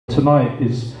tonight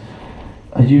is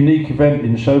a unique event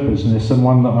in show business, and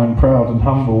one that I'm proud and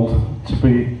humbled to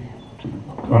be,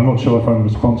 I'm not sure if I'm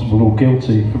responsible or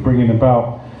guilty for bringing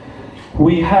about.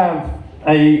 We have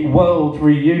a world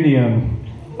reunion,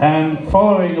 and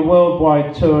following a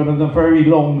worldwide tour and a very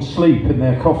long sleep in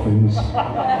their coffins,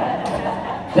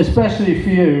 especially for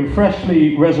you,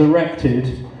 freshly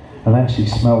resurrected, and actually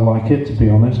smell like it, to be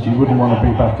honest, you wouldn't want to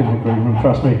be back in the green room,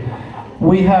 trust me.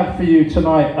 We have for you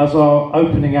tonight as our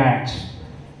opening act,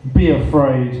 be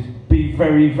afraid, be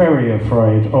very, very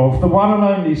afraid of the one and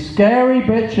only Scary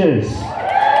Bitches.